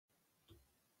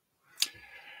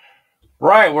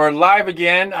Right, we're live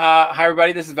again. Hi,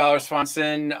 everybody. This is Valor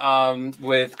Swanson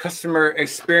with Customer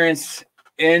Experience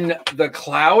in the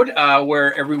Cloud,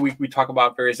 where every week we talk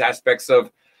about various aspects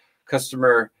of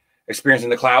customer experience in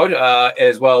the cloud,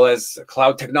 as well as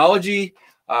cloud technology,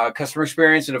 customer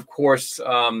experience, and of course,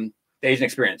 the agent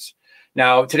experience.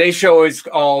 Now, today's show is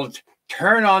called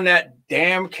Turn on That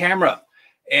Damn Camera.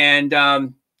 And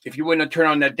if you wouldn't have turned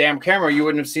on that damn camera, you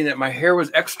wouldn't have seen that my hair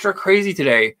was extra crazy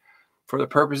today, for the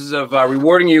purposes of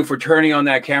rewarding you for turning on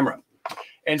that camera.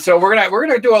 And so we're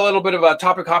gonna do a little bit of a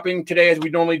topic hopping today, as we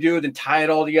normally do, then tie it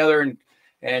all together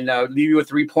and leave you with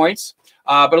 3 points.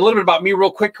 But a little bit about me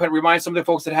real quick, to remind some of the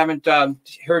folks that haven't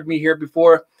heard me here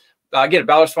before. Again,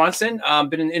 Valor Swanson,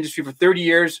 been in the industry for 30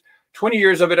 years, 20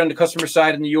 years of it on the customer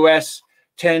side in the US,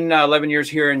 10, 11 years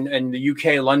here in the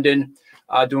UK, London,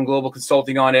 doing global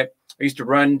consulting on it. I used to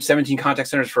run 17 contact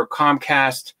centers for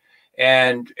Comcast,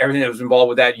 and everything that was involved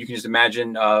with that. You can just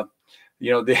imagine, what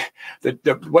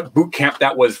boot camp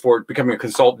that was for becoming a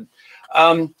consultant.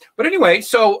 But anyway,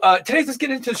 so today, let's get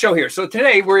into the show here. So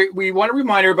today we want to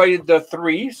remind everybody the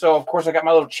 3. So of course I got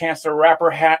my little Chancellor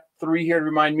Rapper hat 3 here to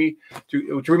remind me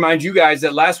to remind you guys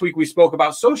that last week we spoke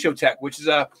about sociotech, which is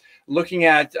looking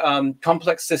at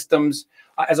complex systems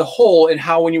as a whole, and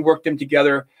how when you work them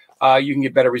together, you can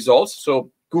get better results.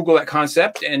 So Google that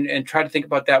concept and try to think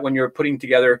about that when you're putting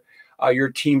together your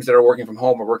teams that are working from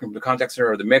home or working from the contact center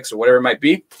or the mix or whatever it might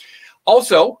be.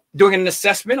 Also, doing an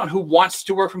assessment on who wants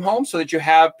to work from home, so that you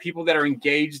have people that are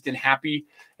engaged and happy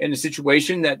in a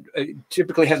situation that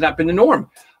typically has not been the norm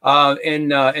in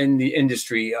the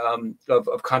industry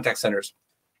of contact centers.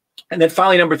 And then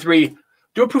finally, number 3,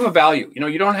 do a proof of value.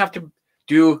 You don't have to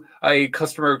do a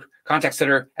customer contact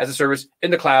center as a service in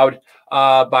the cloud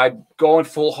by going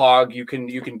full hog. You can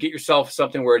get yourself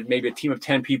something where maybe a team of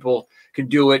 10 people can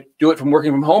do it from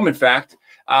working from home, in fact,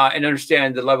 and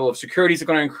understand the level of security is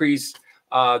going to increase,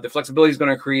 the flexibility is going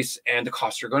to increase, and the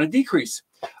costs are going to decrease.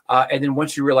 And then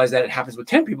once you realize that it happens with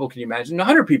 10 people, can you imagine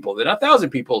 100 people, then 1,000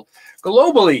 people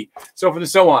globally, so forth and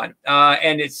so on.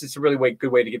 And it's a really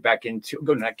good way to get back into,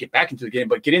 not get back into the game,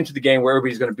 but get into the game where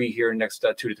everybody's going to be here in the next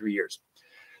 2 to 3 years.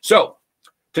 So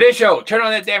today's show, turn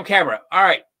on that damn camera. All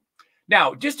right.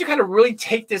 Now, just to kind of really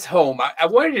take this home, I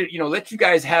wanted to, let you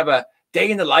guys have a day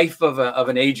in the life of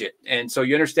an agent. And so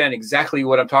you understand exactly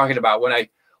what I'm talking about when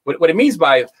what it means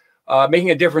by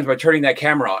making a difference by turning that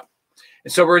camera on.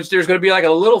 And so there's going to be like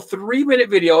a little 3-minute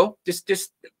video,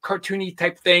 just cartoony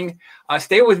type thing.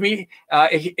 Stay with me.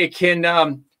 It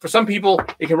can, for some people,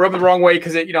 it can rub the wrong way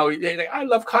because I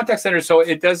love contact centers. So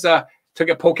it does to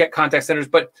get poke at contact centers,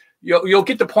 but you'll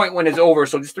get the point when it's over.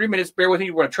 So just 3 minutes, bear with me.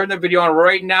 We're going to turn the video on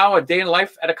right now, a day in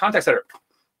life at a contact center.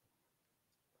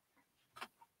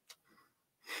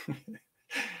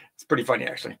 It's pretty funny,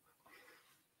 actually.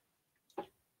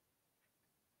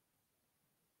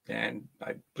 And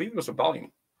I believe it was a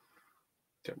volume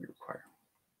that we require.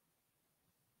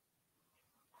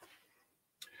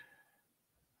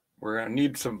 We're going to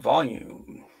need some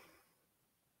volume.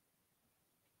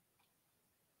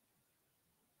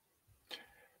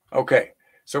 Okay,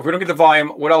 so if we don't get the volume,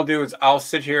 what I'll do is I'll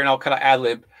sit here and I'll kind of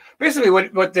ad-lib. Basically,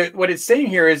 what it's saying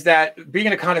here is that being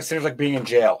in a contact center is like being in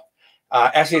jail.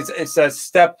 Actually, it's a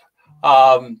step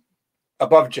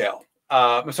above jail.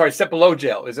 I'm sorry, step below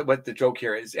jail is what the joke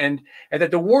here is, and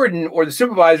that the warden or the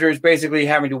supervisor is basically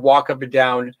having to walk up and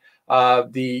down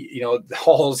the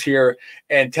halls here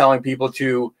and telling people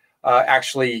to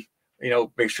actually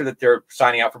make sure that they're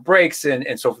signing out for breaks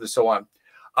and so forth and so on.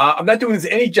 I'm not doing this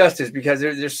any justice because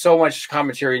there's so much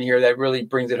commentary in here that really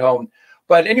brings it home.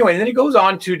 But anyway, and then he goes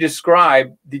on to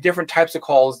describe the different types of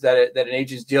calls that an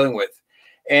agent is dealing with,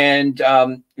 and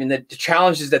the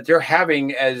challenges that they're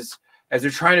having as they're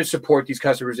trying to support these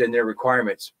customers in their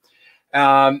requirements.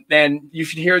 And you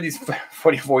should hear these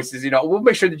funny voices. We'll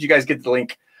make sure that you guys get the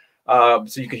link so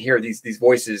you can hear these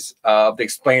voices of the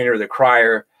explainer, the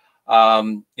crier,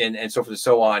 and so forth and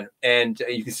so on. And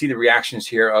you can see the reactions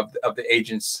here of the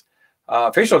agents'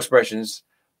 facial expressions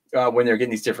when they're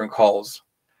getting these different calls.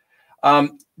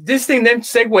 This thing then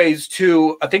segues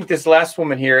to, I think, this last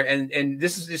woman here, and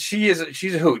she's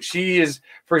a hoot. She is,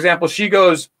 for example, she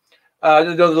goes,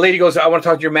 the lady goes, "I want to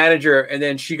talk to your manager," and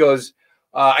then she goes,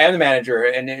 "I am the manager,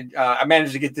 and I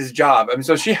managed to get this job." I mean,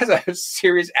 so she has a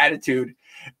serious attitude,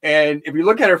 and if you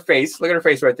look at her face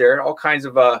right there, all kinds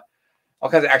of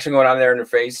action going on there in her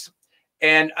face.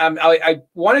 And I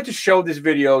wanted to show this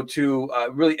video to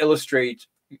really illustrate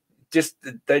just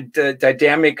the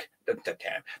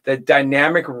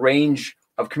dynamic range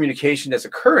of communication that's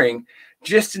occurring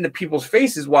just in the people's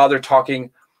faces while they're talking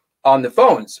on the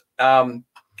phones.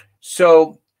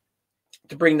 So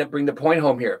to bring the point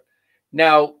home here,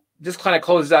 Now, this kind of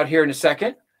closes out here in a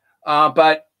second,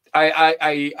 but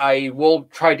I will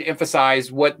try to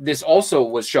emphasize what this also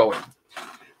was showing.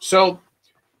 So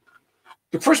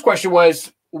the first question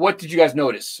was, what did you guys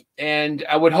notice? And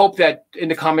I would hope that in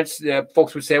the comments,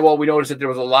 folks would say, well, we noticed that there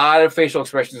was a lot of facial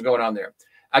expressions going on there.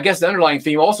 I guess the underlying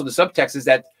theme also, the subtext, is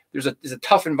that there's a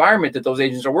tough environment that those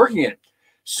agents are working in.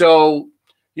 So,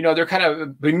 you know, they're kind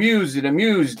of bemused and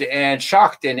amused and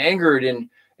shocked and angered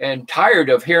and tired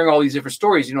of hearing all these different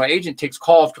stories. You know, an agent takes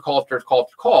call after call after call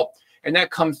after call, and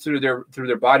that comes through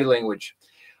their body language.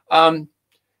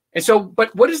 And so,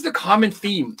 but what is the common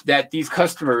theme that these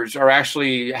customers are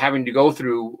actually having to go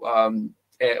through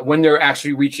when they're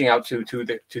actually reaching out to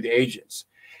the agents?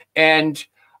 And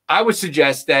I would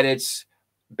suggest that it's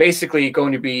basically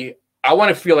going to be, I want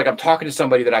to feel like I'm talking to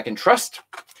somebody that I can trust.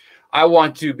 I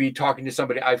want to be talking to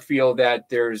somebody I feel that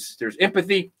there's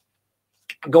empathy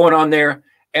going on there,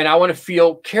 and I want to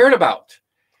feel cared about.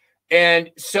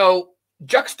 And so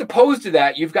juxtaposed to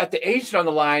that, you've got the agent on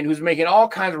the line who's making all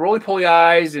kinds of roly-poly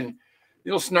eyes and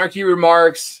little snarky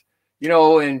remarks, you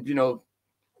know, and, you know,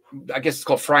 I guess it's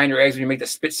called frying your eggs when you make the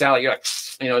spit salad. You're like,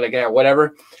 you know, like, yeah,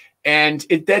 whatever. And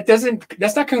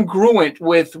that's not congruent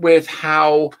with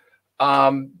how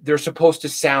they're supposed to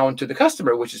sound to the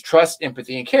customer, which is trust,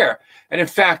 empathy, and care. And in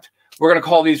fact, we're going to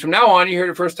call these from now on, you hear it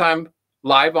the first time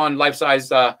live on Life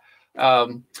Size,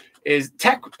 is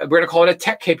tech. We're going to call it a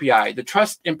tech KPI, the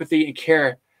trust, empathy, and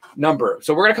care number.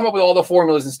 So we're going to come up with all the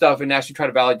formulas and stuff and actually try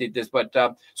to validate this. But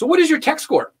so what is your tech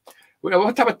score?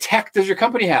 What type of tech does your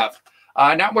company have?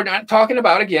 We're not talking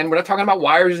about, again, we're not talking about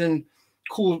wires and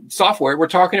cool software. We're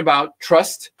talking about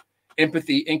trust,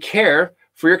 empathy, and care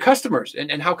for your customers.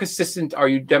 And how consistent are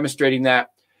you demonstrating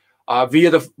that via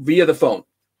the phone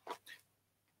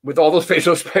with all those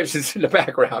facial expressions in the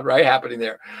background, right, happening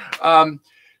there.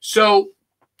 So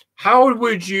how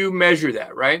would you measure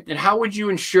that, right? And how would you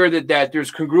ensure that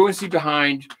there's congruency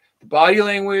behind the body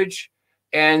language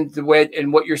and the way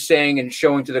and what you're saying and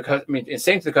showing to the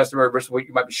saying to the customer versus what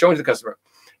you might be showing to the customer?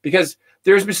 Because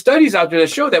there's been studies out there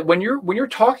that show that when you're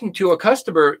talking to a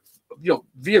customer, you know,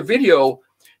 via video,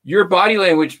 your body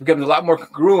language becomes a lot more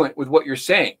congruent with what you're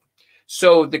saying.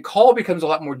 So the call becomes a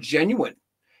lot more genuine,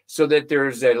 so that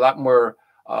there's a lot more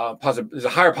there's a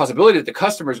higher possibility that the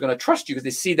customer is going to trust you because they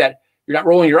see that you're not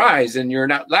rolling your eyes and you're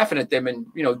not laughing at them and,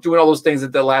 you know, doing all those things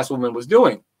that the last woman was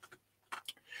doing.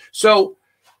 So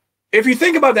if you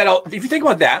think about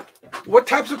that, what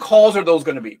types of calls are those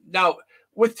going to be? Now,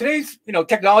 with today's, you know,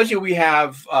 technology, we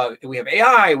have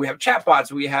AI, we have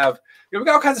chatbots, we have, you know, we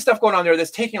got all kinds of stuff going on there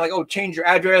that's taking, like, oh, change your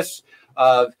address,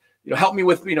 you know, help me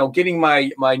with, you know, getting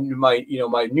my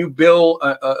new bill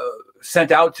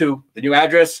sent out to the new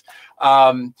address,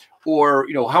 or,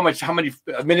 you know, how many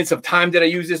minutes of time did I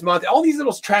use this month? All these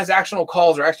little transactional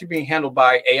calls are actually being handled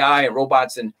by AI and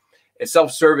robots and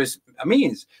self-service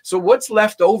means. So what's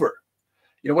left over?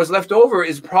 You know, what's left over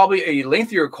is probably a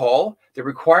lengthier call that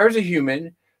requires a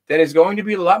human that is going to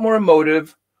be a lot more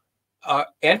emotive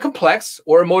and complex,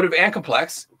 or emotive and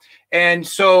complex. And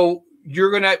so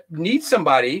you're going to need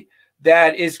somebody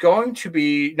that is going to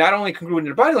be not only congruent in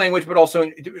their body language, but also,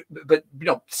 you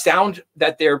know, sound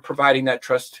that they're providing that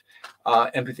trust,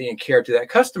 empathy, and care to that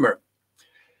customer.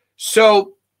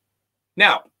 So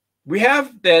now we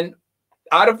have then,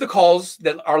 out of the calls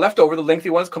that are left over, the lengthy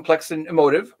ones, complex and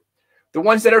emotive, the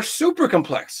ones that are super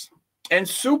complex and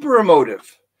super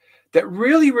emotive, that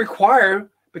really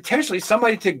require potentially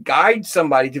somebody to guide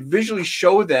somebody, to visually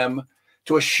show them,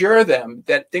 to assure them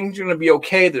that things are going to be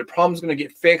okay, that the problem's going to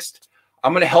get fixed.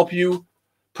 I'm going to help you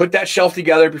put that shelf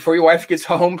together before your wife gets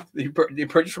home. You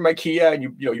purchased from IKEA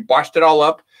and you botched it all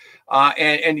up,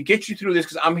 and get you through this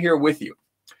because I'm here with you.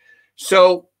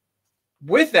 So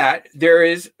with that, there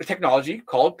is a technology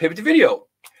called pivot to video,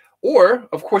 or,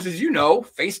 of course, as you know,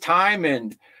 FaceTime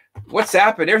and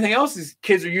WhatsApp and everything else these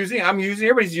kids are using. I'm using,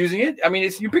 everybody's using it. I mean,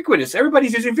 it's ubiquitous.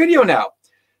 Everybody's using video now.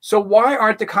 So why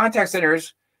aren't the contact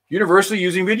centers universally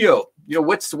using video? You know,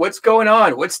 what's going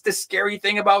on? What's the scary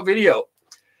thing about video?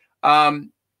 You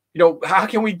know, how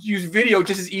can we use video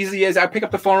just as easily as I pick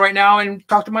up the phone right now and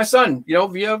talk to my son, you know,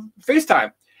 via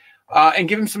FaceTime, and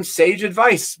give him some sage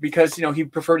advice, because, you know,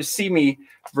 he'd prefer to see me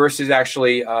versus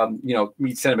actually, you know,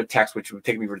 me send him a text, which would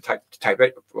take me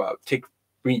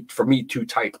for me to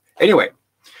type. Anyway,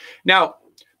 now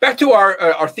back to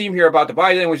our theme here about the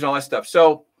body language and all that stuff.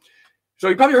 So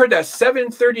you probably heard that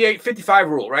 738-55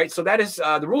 rule, right? So that is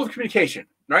the rule of communication,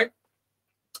 right?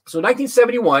 So in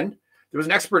 1971, there was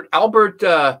an expert, Albert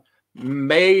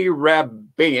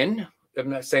Mehrabian, I'm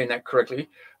not saying that correctly,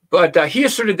 But he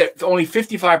asserted that only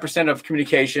 55% of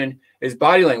communication is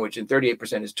body language, and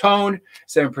 38% is tone,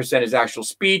 7% is actual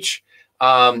speech,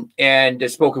 and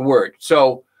spoken word.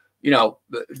 So, you know,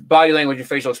 body language and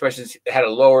facial expressions have a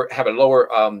lower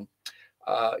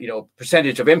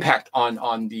percentage of impact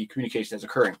on the communication that's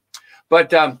occurring.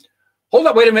 But hold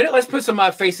up, wait a minute. Let's put some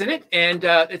face in it and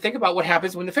think about what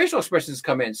happens when the facial expressions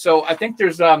come in. So I think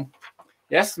there's,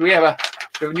 yes, we have a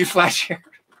news flash here.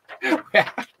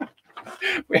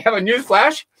 We have a news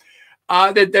flash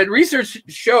that research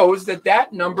shows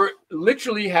that number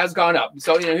literally has gone up.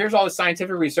 So, you know, here's all the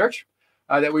scientific research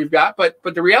that we've got. But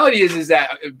the reality is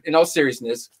that, in all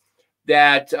seriousness,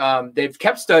 that they've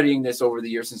kept studying this over the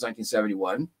years since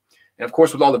 1971. And of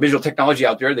course, with all the visual technology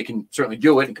out there, they can certainly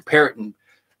do it and compare it and,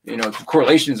 you know,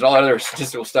 correlations and all that other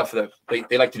statistical stuff that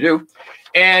they like to do.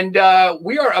 And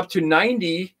we are up to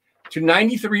 90 to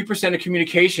 93% of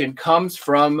communication comes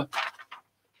from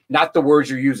not the words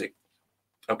you're using.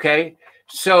 Okay.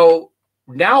 So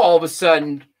now all of a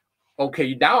sudden,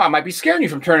 okay, now I might be scaring you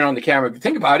from turning on the camera if you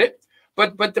think about it.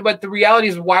 But the reality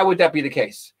is, why would that be the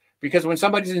case? Because when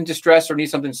somebody's in distress or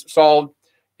needs something solved,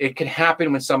 it can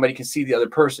happen when somebody can see the other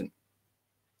person.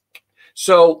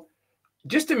 So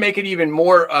just to make it even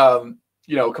more,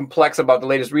 complex about the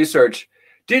latest research,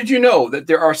 did you know that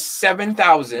there are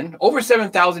over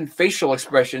 7,000 facial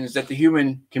expressions that the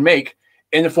human can make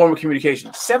in the form of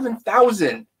communication?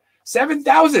 7,000.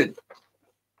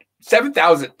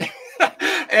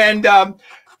 And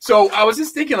so I was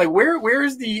just thinking, like,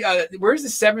 where's the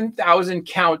 7,000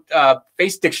 count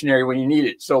face dictionary when you need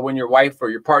it? So when your wife or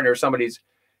your partner or somebody's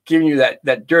giving you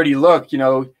that dirty look, you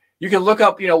know, you can look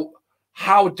up, you know,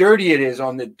 how dirty it is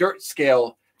on the dirt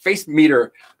scale face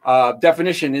meter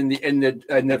definition in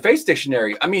the face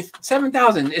dictionary. I mean,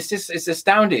 7,000. It's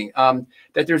astounding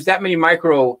that there's that many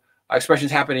micro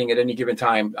expressions happening at any given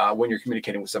time when you're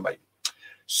communicating with somebody.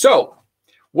 So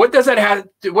what does that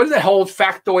whole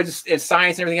factoids and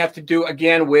science and everything have to do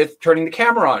again with turning the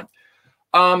camera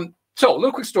on? So a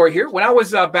little quick story here. When I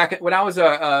was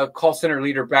a call center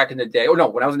leader back in the day, when I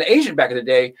was an agent back in the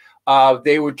day,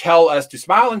 they would tell us to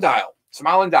smile and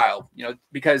dial, you know,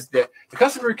 because the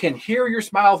customer can hear your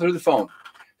smile through the phone.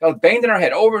 That was banged in our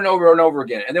head over and over and over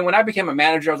again. And then when I became a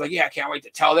manager, I was like, yeah, I can't wait to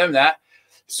tell them that.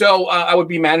 So I would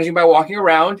be managing by walking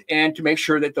around and to make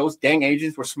sure that those dang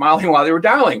agents were smiling while they were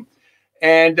dialing.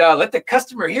 And let the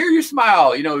customer hear you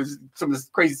smile, you know, some of the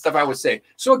crazy stuff I would say.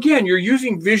 So again, you're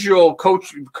using visual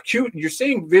you're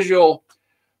saying visual,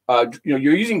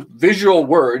 you're using visual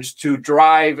words to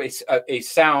drive a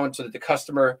sound so that the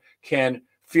customer can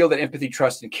feel that empathy,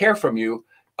 trust, and care from you.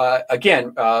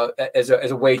 Again, as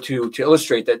a way to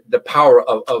illustrate that the power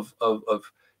of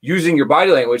using your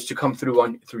body language to come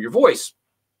through your voice.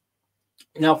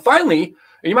 Now, finally,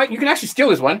 you can actually steal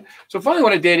this one. So finally,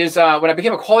 what I did is when I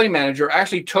became a quality manager, I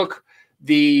actually took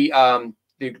the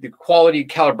quality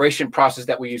calibration process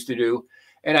that we used to do,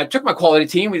 and I took my quality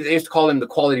team. They used to call them the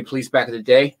quality police back in the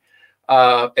day,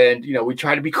 and you know, we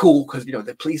try to be cool because, you know,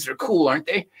 the police are cool, aren't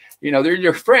they? You know, they're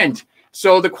your friend.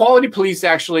 So the quality police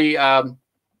actually,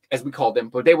 as we called them,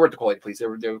 but they weren't the quality police. They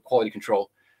were quality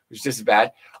control, which is just as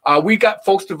bad. We got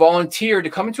folks to volunteer to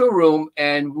come into a room,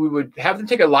 and we would have them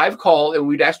take a live call, and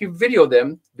we'd actually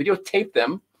videotape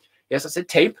them. Yes, I said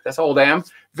tape. That's how old I am.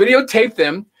 Videotape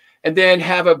them, and then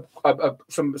have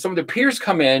some of the peers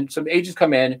come in, some agents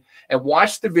come in, and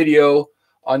watch the video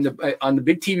on the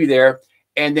big TV there,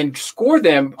 and then score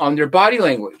them on their body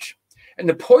language. And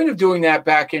the point of doing that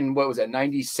back in, what was that,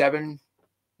 97?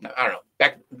 I don't know,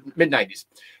 back mid-90s,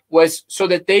 was so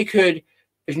that they could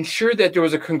ensure that there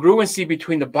was a congruency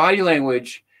between the body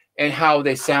language and how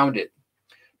they sounded,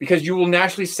 because you will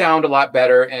naturally sound a lot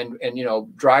better and you know,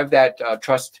 drive that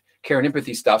trust, care, and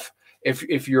empathy stuff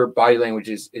if your body language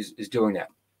is doing that.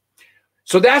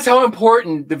 So that's how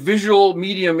important the visual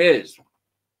medium is.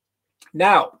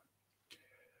 Now,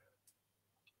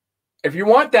 if you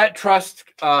want that trust,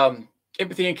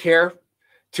 empathy, and care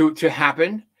to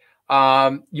happen,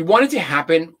 you want it to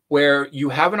happen where you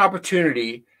have an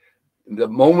opportunity, the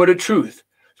moment of truth,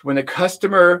 when the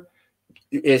customer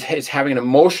is having an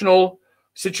emotional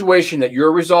situation that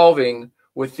you're resolving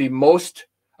with the most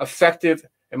effective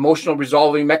emotional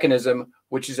resolving mechanism,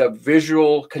 which is a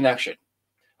visual connection.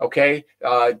 Okay,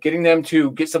 getting them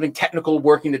to get something technical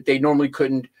working that they normally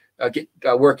couldn't get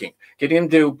working, getting them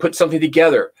to put something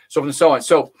together, so on and so on.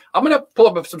 So I'm going to pull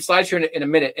up some slides here in a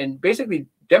minute and basically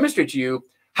demonstrate to you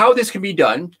how this can be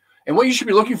done and what you should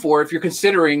be looking for if you're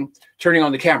considering turning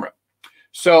on the camera.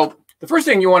 So the first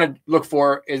thing you want to look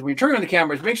for is when you're turning on the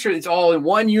camera is make sure it's all in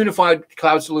one unified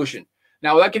cloud solution.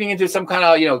 Now, without getting into some kind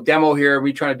of, you know, demo here,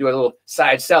 we trying to do a little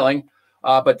side selling.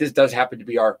 but this does happen to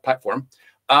be our platform.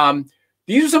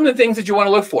 These are some of the things that you want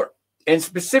to look for. And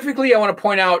specifically, I want to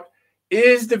point out,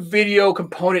 is the video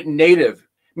component native?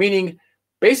 Meaning,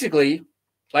 basically,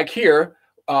 like here,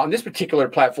 on this particular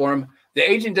platform, the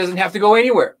agent doesn't have to go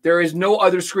anywhere. There is no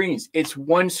other screens. It's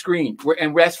one screen,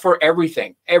 and that's for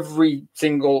everything,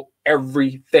 everything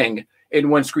in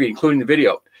one screen, including the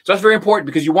video. So that's very important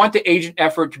because you want the agent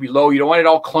effort to be low. You don't want it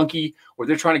all clunky where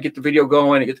they're trying to get the video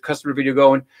going and get the customer video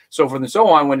going, so forth and so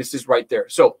on, when it's just right there.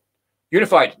 So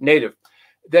unified, native.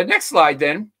 The next slide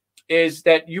then is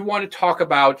that you want to talk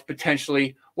about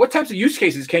potentially what types of use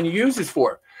cases can you use this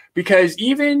for? Because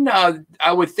even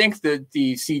I would think that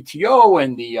the CTO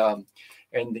and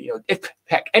if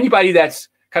heck, anybody that's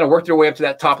kind of worked their way up to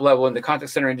that top level in the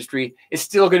contact center industry is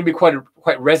still going to be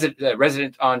quite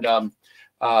resident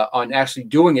on actually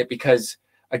doing it, because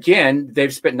again,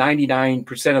 they've spent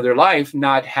 99% of their life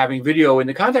not having video in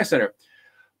the contact center.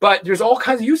 But there's all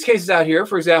kinds of use cases out here.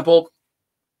 For example,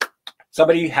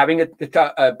 somebody having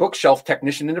a bookshelf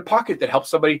technician in their pocket that helps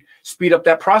somebody speed up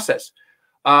that process.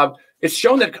 It's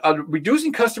shown that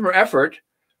reducing customer effort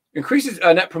increases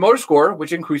a net promoter score,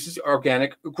 which increases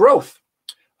organic growth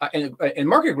and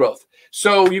market growth.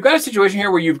 So you've got a situation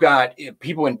here where you've got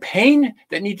people in pain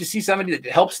that need to see somebody that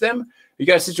helps them. You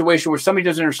got a situation where somebody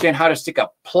doesn't understand how to stick a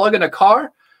plug in a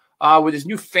car with this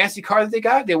new fancy car that they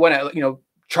got. They want to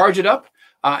charge it up.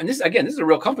 And this is a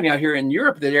real company out here in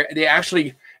Europe. They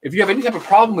actually, if you have any type of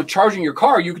problem with charging your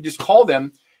car, you can just call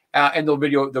them and they'll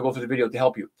go for the video to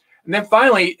help you. And then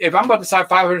finally, if I'm about to sign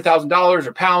 $500,000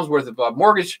 or pounds worth of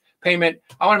mortgage payment,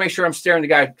 I want to make sure I'm staring the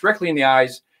guy directly in the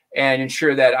eyes and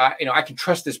ensure that I can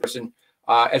trust this person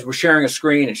as we're sharing a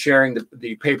screen and sharing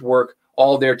the paperwork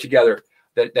all there together,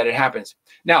 that it happens.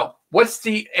 Now, what's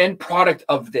the end product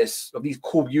of these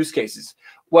cool use cases?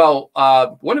 Well,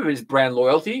 one of it is brand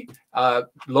loyalty,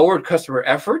 lowered customer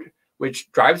effort,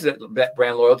 which drives that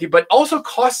brand loyalty, but also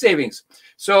cost savings.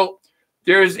 So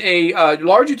there's a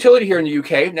large utility here in the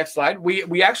UK. Next slide.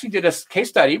 We actually did a case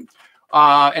study,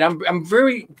 and I'm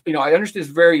very, I understand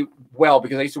this very well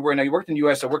because I worked in the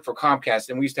US. I worked for Comcast,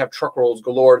 and we used to have truck rolls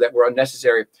galore that were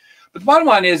unnecessary. But the bottom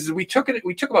line is we took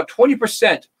about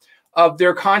 20% of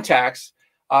their contacts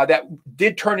that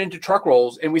did turn into truck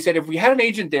rolls, and we said if we had an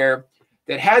agent there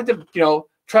that had the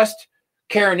trust,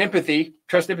 care, and empathy,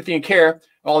 and care,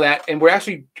 all that, and we're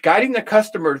actually guiding the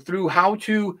customer through how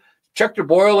to check their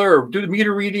boiler or do the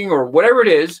meter reading or whatever it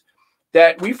is,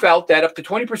 that we felt that up to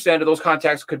 20% of those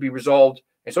contacts could be resolved,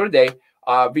 and so did they,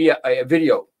 via a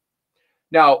video.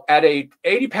 Now, at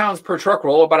 80 pounds per truck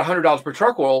roll, about $100 per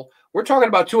truck roll, we're talking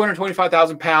about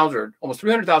 225,000 pounds or almost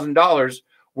 $300,000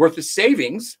 worth of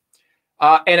savings,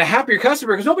 and a happier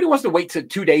customer, because nobody wants to wait till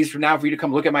 2 days from now for you to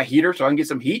come look at my heater so I can get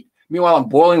some heat. Meanwhile, I'm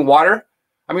boiling water.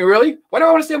 I mean, really? Why do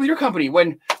I want to stay with your company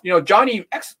when, Johnny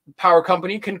X Power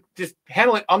Company can just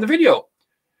handle it on the video?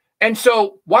 And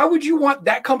so why would you want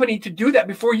that company to do that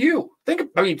before you?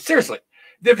 Seriously,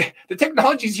 the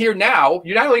technology's here now.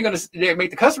 You're not only going to make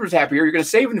the customers happier, you're going to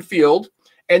save in the field,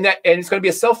 and it's going to be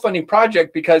a self-funding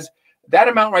project, because that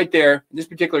amount right there, in this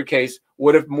particular case,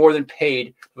 would have more than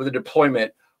paid for the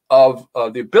deployment of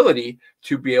the ability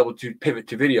to be able to pivot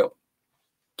to video.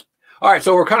 All right,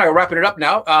 so we're kind of wrapping it up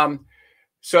now.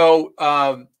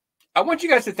 I want you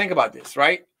guys to think about this,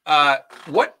 right?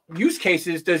 What use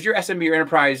cases does your SMB or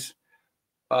enterprise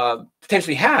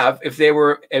potentially have if they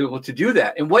were able to do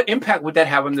that? And what impact would that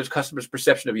have on those customers'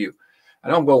 perception of you? I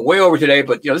know I'm going way over today,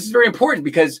 but this is very important,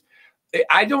 because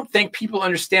I don't think people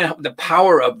understand the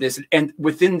power of this, and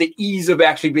within the ease of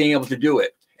actually being able to do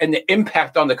it, and the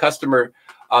impact on the customer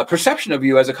perception of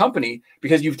you as a company,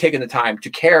 because you've taken the time to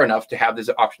care enough to have this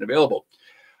option available.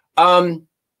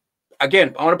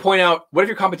 Again, I want to point out, what if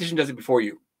your competition does it before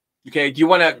you? Okay, do you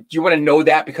want to know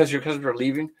that because your customers are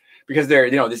leaving, because they're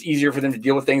it's easier for them to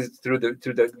deal with things through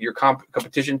your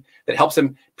competition that helps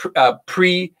them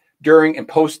pre, during, and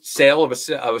post sale of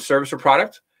a service or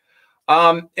product.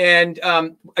 Again,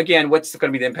 what's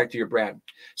going to be the impact to your brand?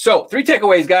 So 3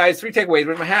 takeaways, guys. 3 takeaways.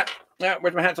 Where's my hat?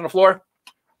 Where's my hat's on the floor?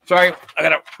 Sorry, I got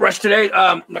to rush today.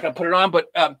 I'm not going to put it on, but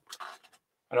I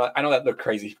know that looked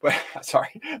crazy, but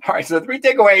sorry. All right, so the 3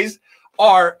 takeaways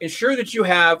are: ensure that you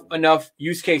have enough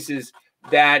use cases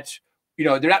that,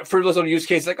 they're not frivolous little use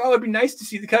cases like, oh, it'd be nice to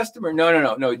see the customer.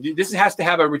 No. This has to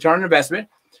have a return on investment.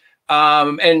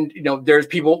 There's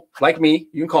people like me,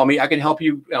 you can call me, I can help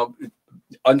you,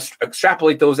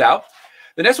 extrapolate those out.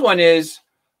 The next one is,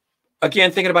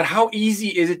 again, thinking about how easy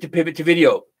is it to pivot to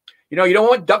video. You don't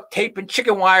want duct tape and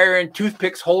chicken wire and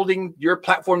toothpicks holding your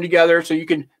platform together so you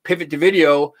can pivot to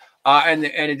video, and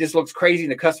it just looks crazy,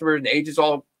 and the customer and the agent's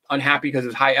all unhappy because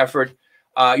it's high effort.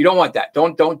 You don't want that.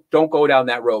 Don't go down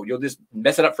that road. You'll just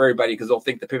mess it up for everybody because they'll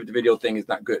think the pivot to video thing is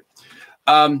not good.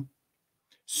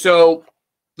 So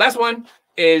last one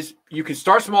is you can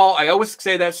start small. I always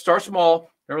say that, start small.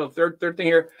 Remember the third thing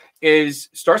here is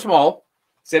start small.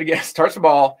 Say it again, start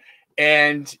small,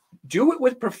 and do it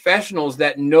with professionals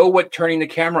that know what turning the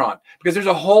camera on, because there's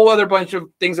a whole other bunch of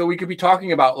things that we could be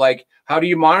talking about, like how do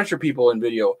you monitor people in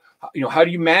video? How do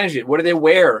you manage it? What do they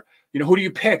wear? Who do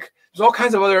you pick? There's all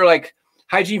kinds of other like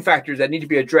hygiene factors that need to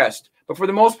be addressed. But for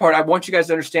the most part, I want you guys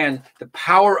to understand the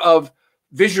power of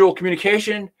visual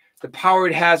communication, the power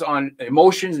it has on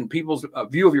emotions and people's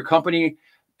view of your company,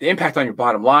 the impact on your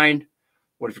bottom line.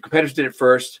 What if your competitors did it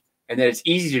first? And then it's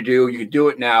easy to do. You can do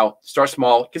it now. Start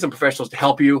small. Get some professionals to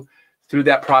help you through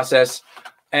that process.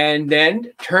 And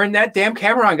then turn that damn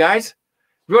camera on, guys. If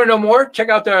you want to know more, check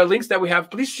out the links that we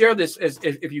have. Please share this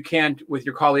if you can with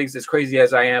your colleagues, as crazy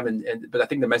as I am. But I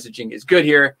think the messaging is good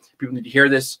here. People need to hear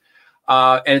this.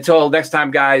 And until next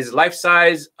time, guys, life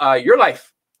size your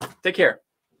life. Take care.